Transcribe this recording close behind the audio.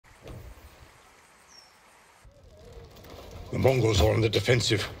The Mongols are on the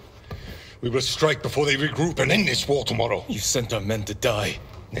defensive. We will strike before they regroup and end this war tomorrow. You sent our men to die.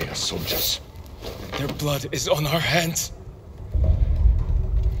 They are soldiers. Their blood is on our hands.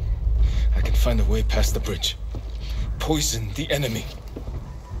 I can find a way past the bridge. Poison the enemy.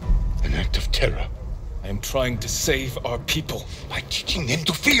 An act of terror. I am trying to save our people. By teaching them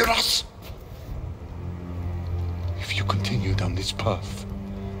to fear us. If you continue down this path,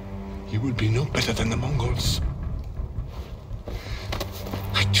 you will be no better than the Mongols.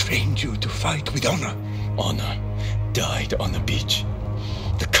 I trained you to fight with honor. Honor died on the beach.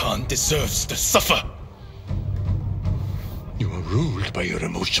 The Khan deserves to suffer. You are ruled by your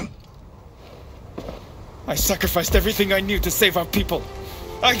emotion. I sacrificed everything I knew to save our people.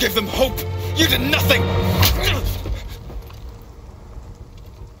 I gave them hope. You did nothing!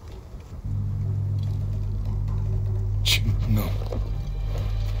 No.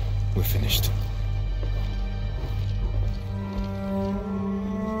 We're finished.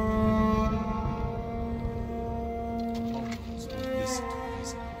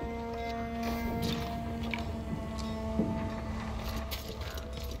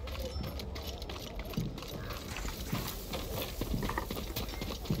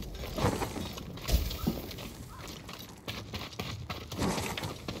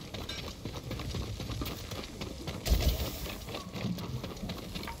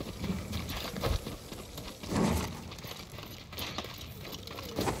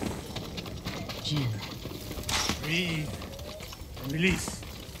 Breathe. Release.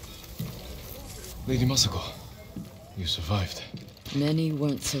 Lady Masako, you survived. Many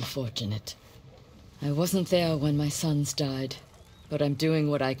weren't so fortunate. I wasn't there when my sons died, but I'm doing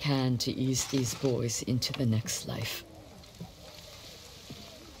what I can to ease these boys into the next life.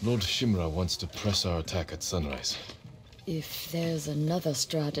 Lord Shimura wants to press our attack at sunrise. If there's another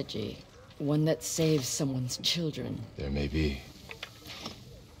strategy, one that saves someone's children... There may be.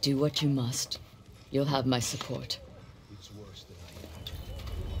 Do what you must. You'll have my support. It's worse than I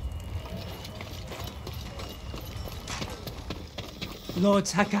imagined. Lord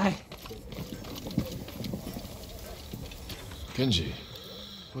Sakai. Kenji,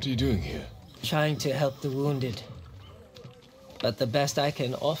 what are you doing here? Trying to help the wounded. But the best I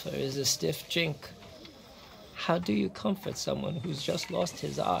can offer is a stiff drink. How do you comfort someone who's just lost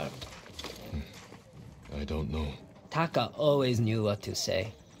his arm? I don't know. Taka always knew what to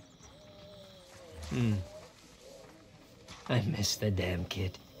say. I miss the damn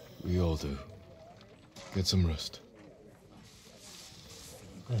kid. We all do. Get some rest.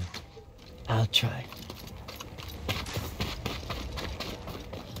 I'll try.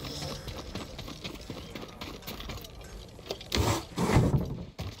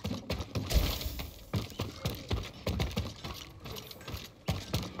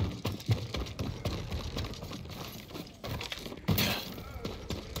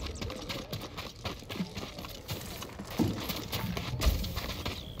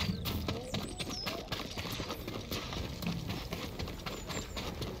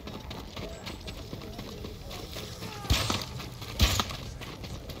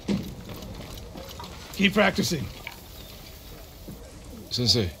 Keep practicing.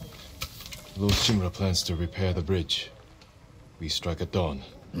 Sensei, Lord Shimura plans to repair the bridge. We strike at dawn.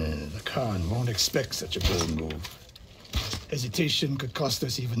 The Khan won't expect such a bold move. Hesitation could cost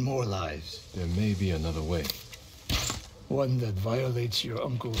us even more lives. There may be another way. One that violates your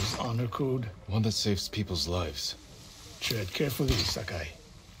uncle's honor code. One that saves people's lives. Tread carefully, Sakai.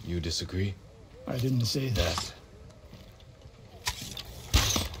 You disagree? I didn't say that.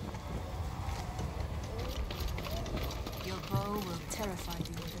 Your bow will terrify the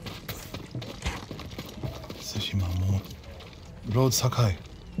invaders. Tsushima mo. Lord Sakai.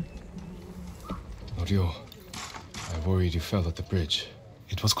 Norio, I worried you fell at the bridge.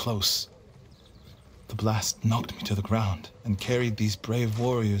 It was close. The blast knocked me to the ground and carried these brave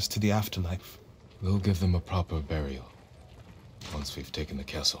warriors to the afterlife. We'll give them a proper burial once we've taken the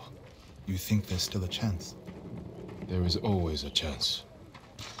castle. You think there's still a chance? There is always a chance.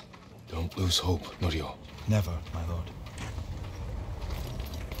 Don't lose hope, Norio. Never, my lord.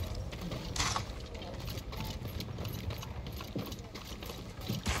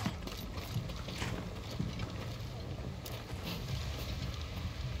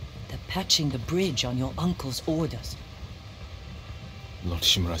 Patching the bridge on your uncle's orders. Lord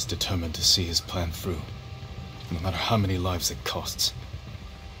Shimura is determined to see his plan through, no matter how many lives it costs.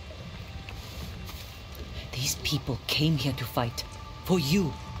 These people came here to fight. For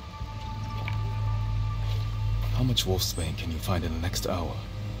you. How much wolfsbane can you find in the next hour?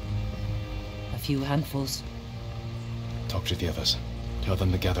 A few handfuls. Talk to the others. Tell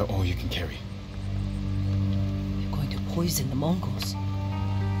them to gather all you can carry. We're going to poison the Mongols.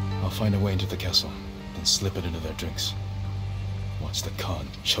 I'll find a way into the castle, then slip it into their drinks. Watch the Khan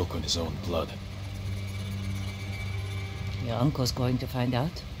choke on his own blood. Your uncle's going to find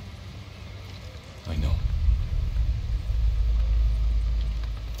out? I know.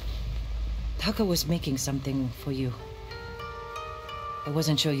 Taka was making something for you. I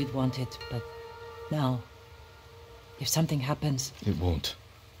wasn't sure you'd want it, but now, if something happens... It won't.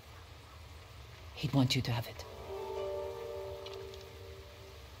 He'd want you to have it.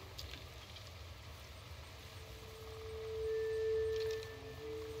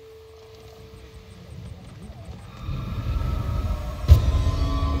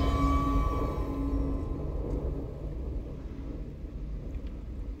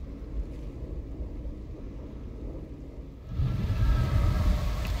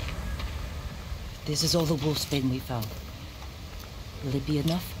 This is all the wolfsbane we found. Will it be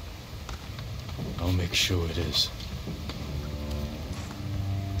enough? I'll make sure it is.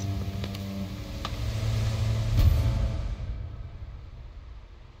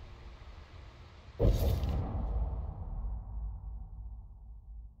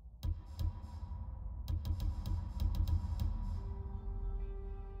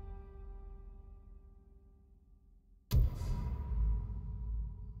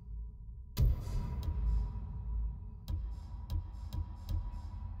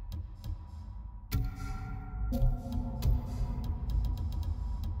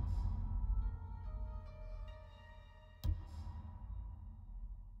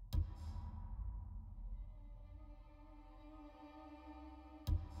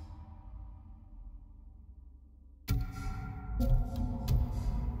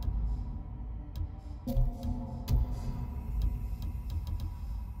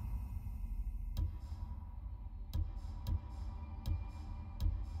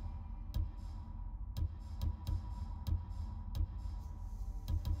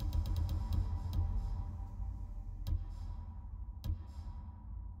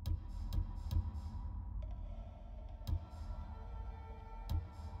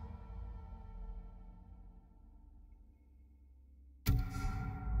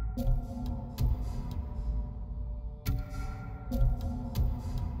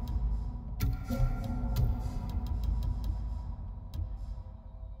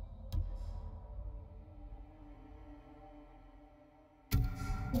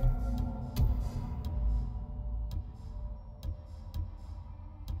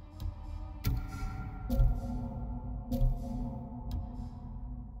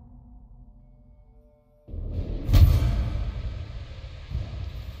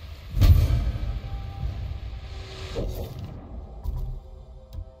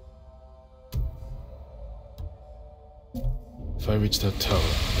 If I reach that tower,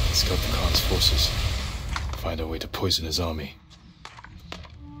 I can scout the Khan's forces. Find a way to poison his army.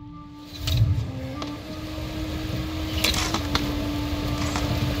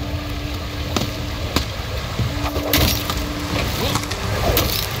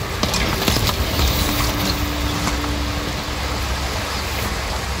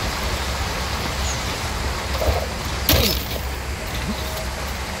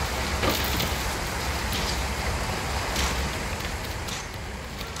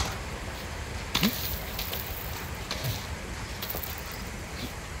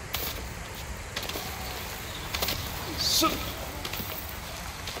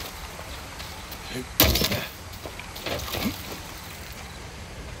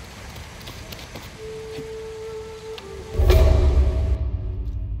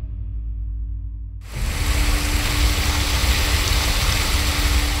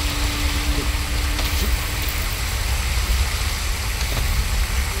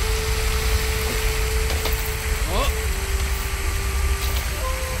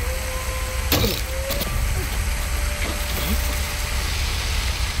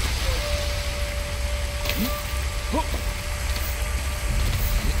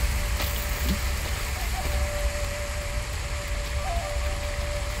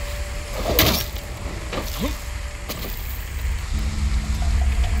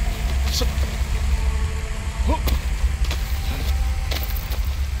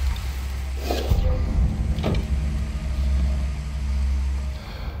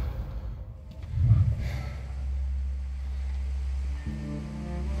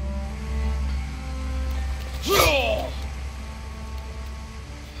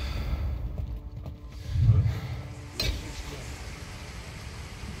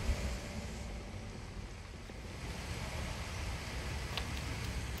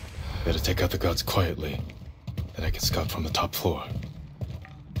 Better take out the gods quietly, then I can scout from the top floor.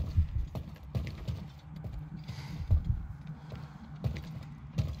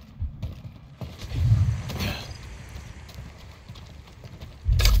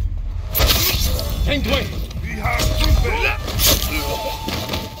 We have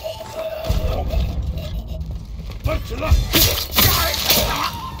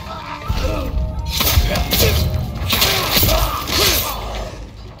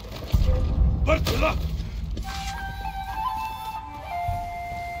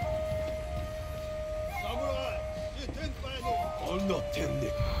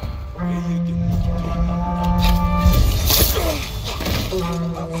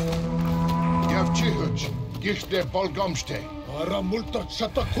Gihde Bolgomste. Ара мултар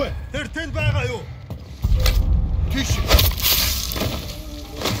чадахгүй. Тэр тэнд байгаа юу? Тийш.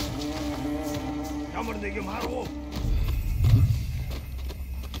 Ямар нэг юм харав уу?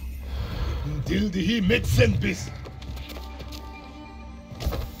 Дилдихи мэдсэн бис.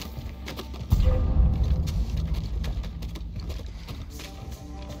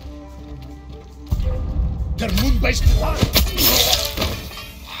 Тэр мөн байштай.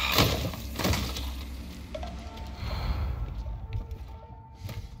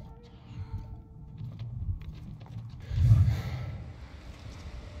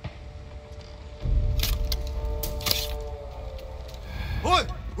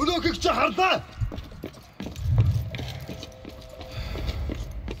 Харлаа.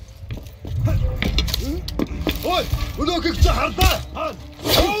 Ой, өнөөгч харлаа.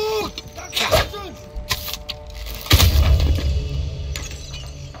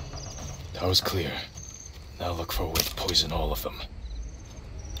 That was clear. Now look for a way to poison all of them.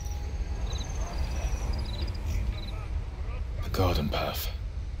 The garden path.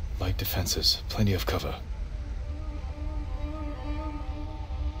 Light defenses, plenty of cover.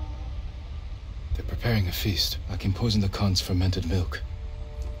 They're preparing a feast. I can poison the Khan's fermented milk.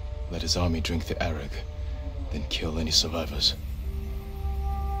 Let his army drink the arag, then kill any survivors.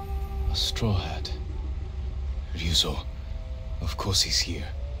 A straw hat. Ryuzo. Of course he's here.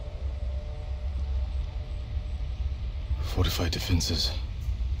 Fortified defenses.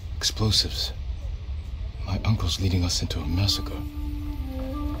 Explosives. My uncle's leading us into a massacre.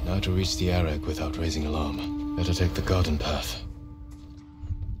 Now to reach the arag without raising alarm. Better take the garden path.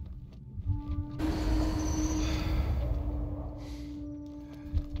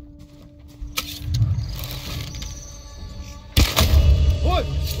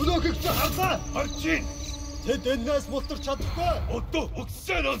 Арчин! Тэд энэс мултарч чадахгүй. Одоо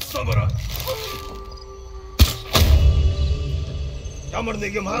өгсөн онцсомоор. Ямар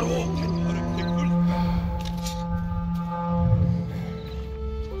нэг юм харав уу?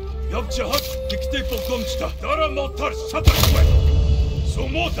 Явж хат тэгтэй болгоомжтой. Дараа мотор шатахгүй.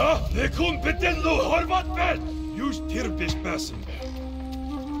 Сумода некум битэн лу хормат байна. Юус тэр биш байсан бэ?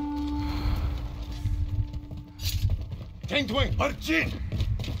 Тэндвэн Арчин!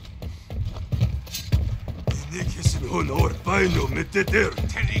 Нэг хэсэг өнөр байна уу мэдээдэр.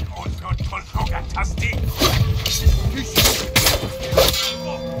 Тэрийг олгоод толгойг тасдий.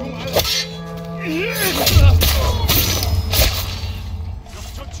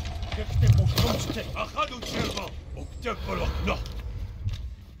 Явцч гэхдээ бохомжтой. Ахад үчиргоо. Өгдөг болгоно.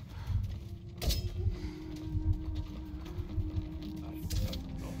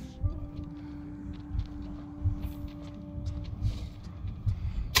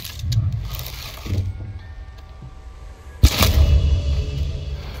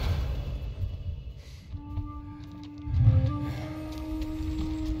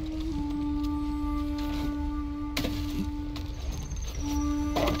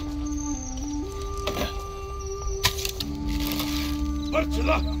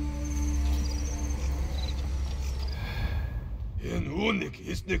 Энэ үнийг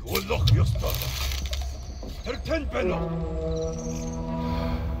эснийг олох ёстой. Тэр тань байна уу?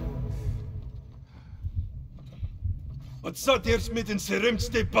 Отца дэрсмитэн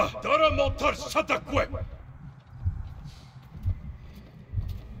сэрэмцтэй ба. Дараа мотор шатахгүй.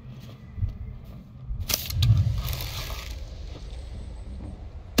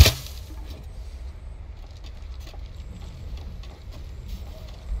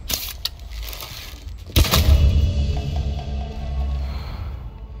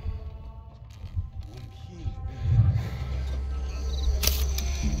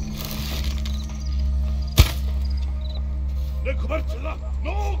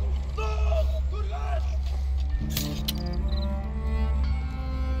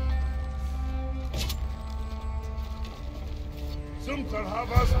 Zumter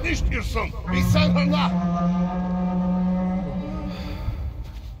havas nicht irrsam. Wie salhana.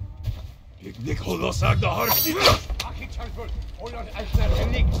 Ik nik holos agda harsi. Aki charfur. Olar alsnar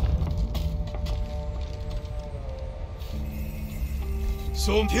niks.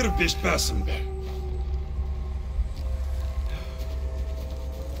 Som tir bist bassen.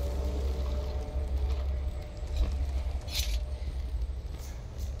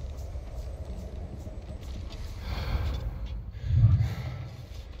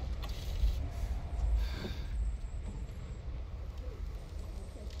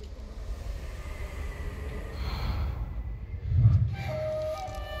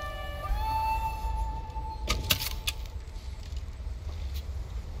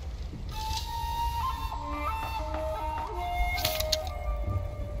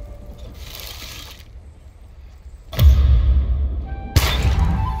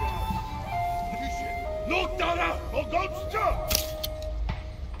 Notara Ogonsta!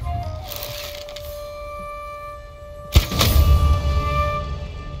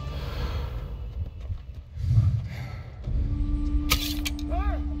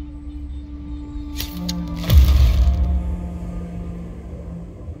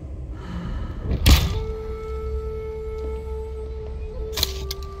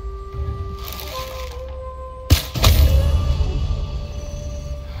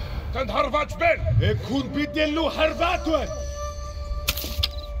 Harvach ben! Ekun bidellu harvatwen!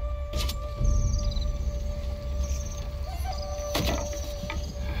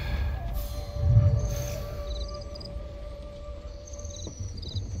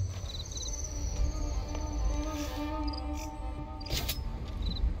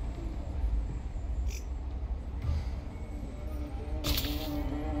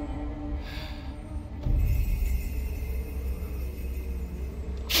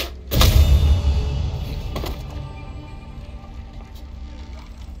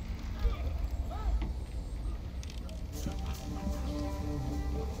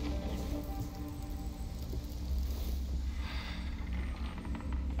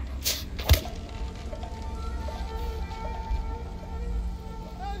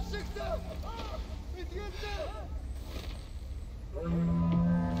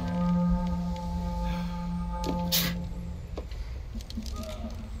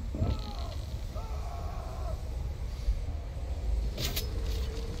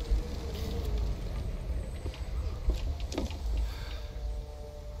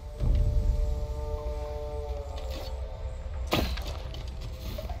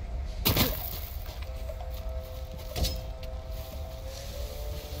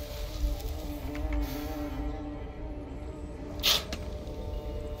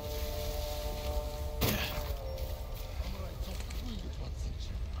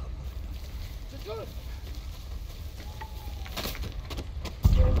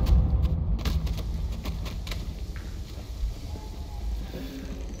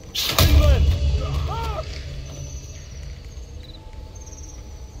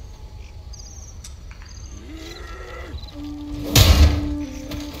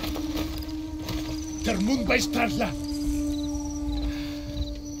 Termun bij Starla.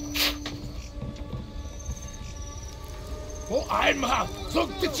 O einmal, zog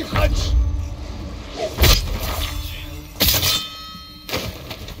dit zich uit.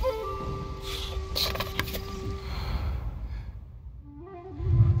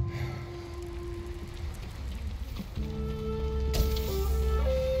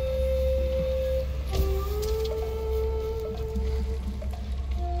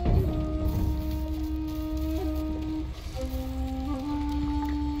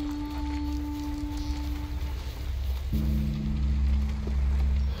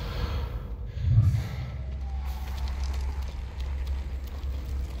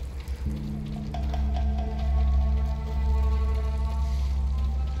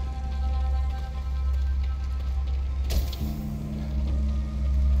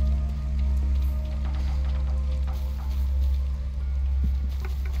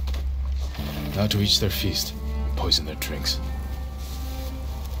 Now to each their feast, poison their drinks.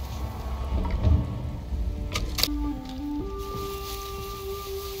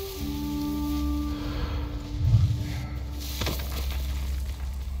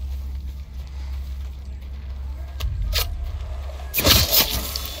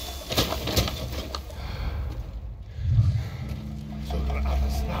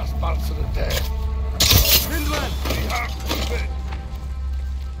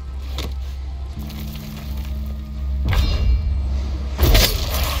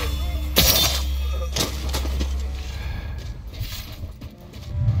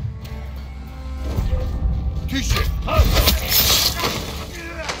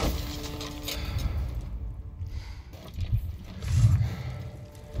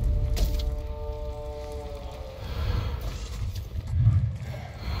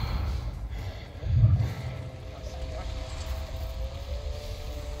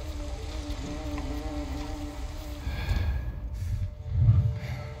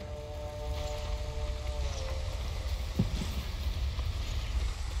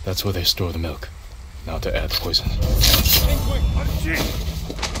 That's where they store the milk. Now to add poison.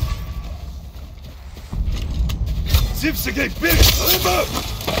 Zipsige bil!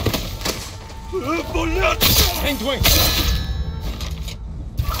 Bollet! Hindwing!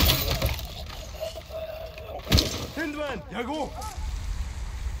 Hindwan! Yago!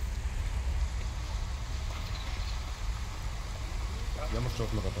 Jammer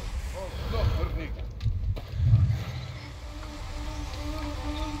çok lagata.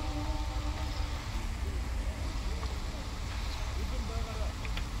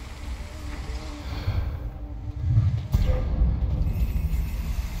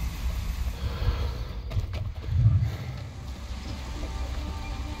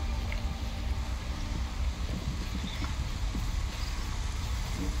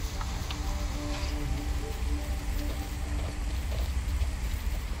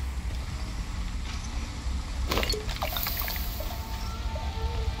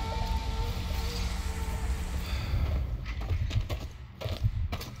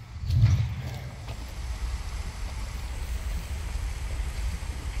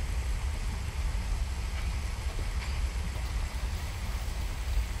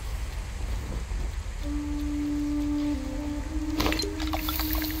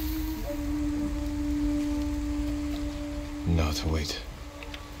 to wait.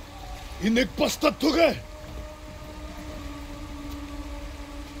 Inek basta tuge!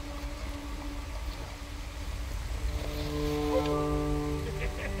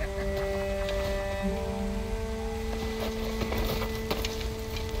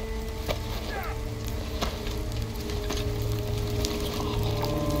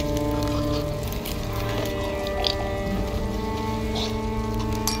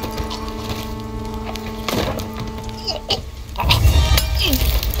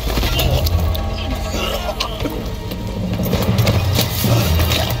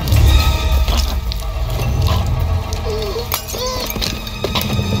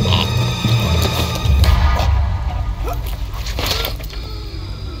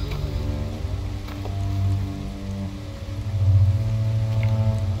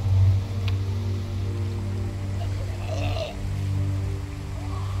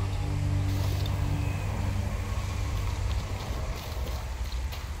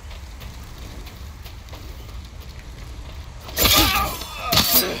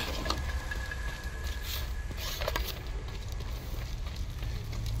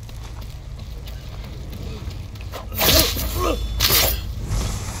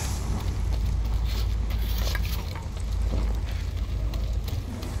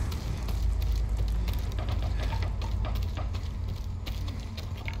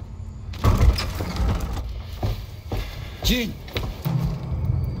 Jin!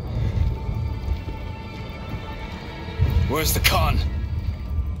 Where's the Khan?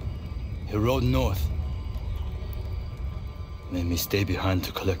 He rode north. Made me stay behind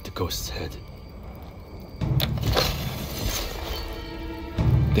to collect the ghost's head.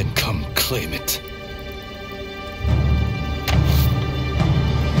 Then come claim it.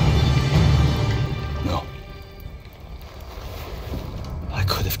 No. I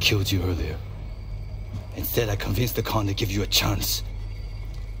could have killed you earlier. Instead, I convinced the Khan to give you a chance.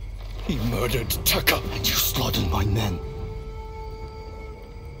 He murdered Taka. And you slaughtered my men.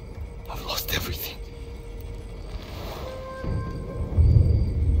 I've lost everything.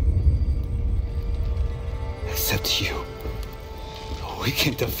 Except you. We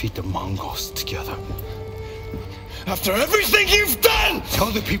can defeat the Mongols together. After everything you've done!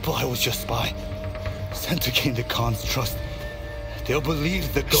 Tell the people I was your spy. Sent to gain the Khan's trust. They'll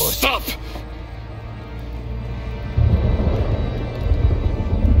believe the ghost. Stop!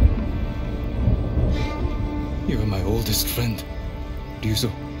 You are my oldest friend, Ryuzo.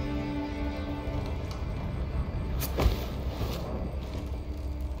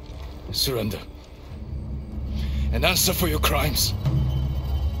 Surrender. And answer for your crimes.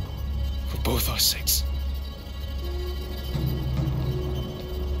 For both our sakes.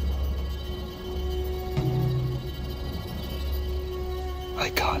 I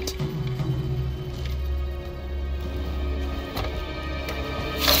can't.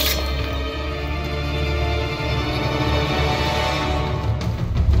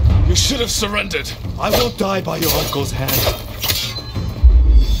 You should have surrendered. I won't die by your uncle's hand.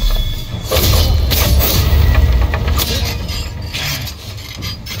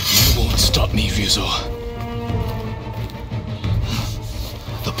 You won't stop me, Ryuzo.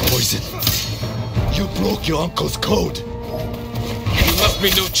 The poison. You broke your uncle's code. You left me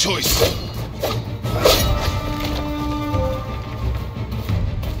no choice.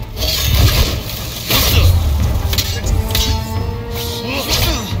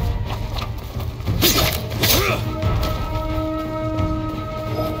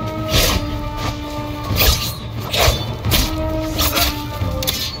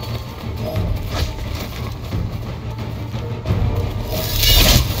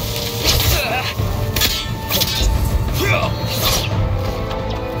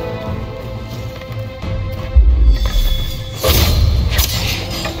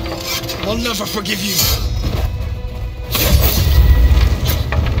 I'll never forgive you.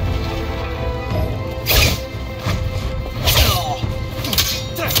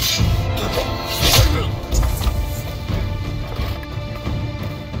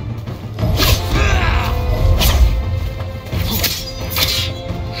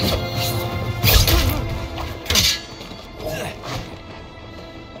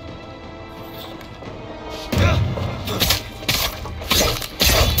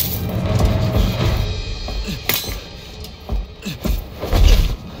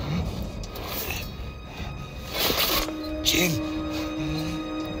 Jin.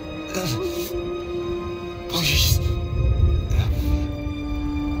 Please.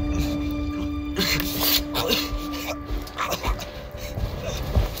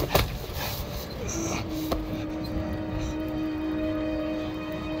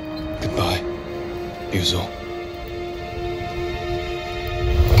 Goodbye, Ryuzo.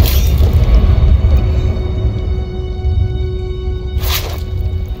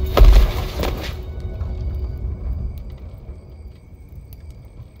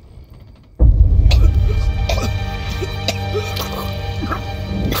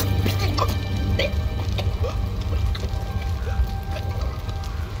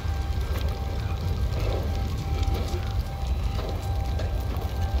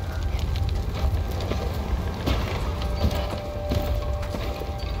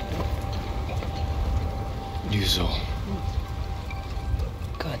 Ryuzo.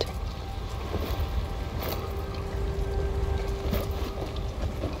 Good.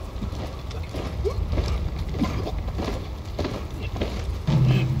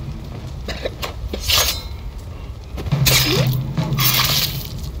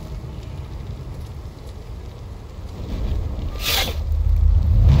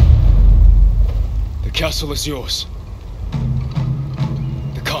 The castle is yours.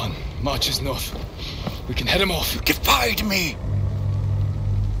 The Khan marches north. We can head him off. You defied me!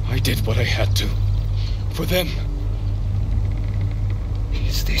 I did what I had to. For them.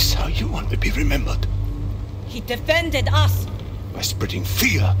 Is this how you want to be remembered? He defended us! By spreading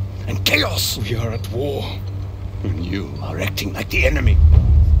fear and chaos! We are at war. And you are acting like the enemy.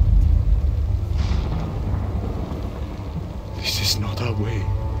 This is not our way.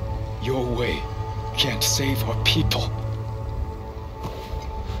 Your way can't save our people.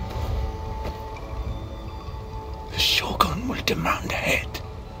 The Shogun will demand a head.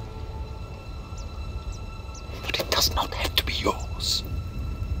 But it does not have to be yours.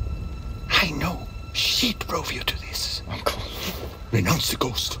 I know she drove you to this. Uncle. Renounce the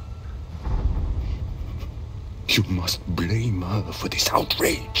ghost. You must blame her for this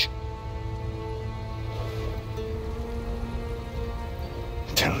outrage.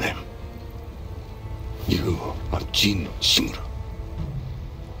 Tell them. You are Jin Shimura.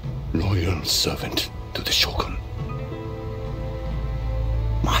 Loyal servant to the Shogun.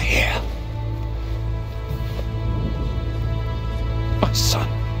 My heir. My son.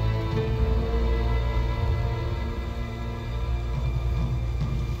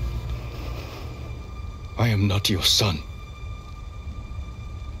 I am not your son.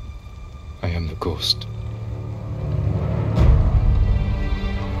 I am the ghost.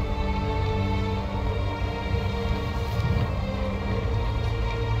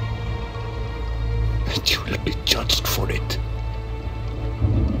 And you will be judged for it.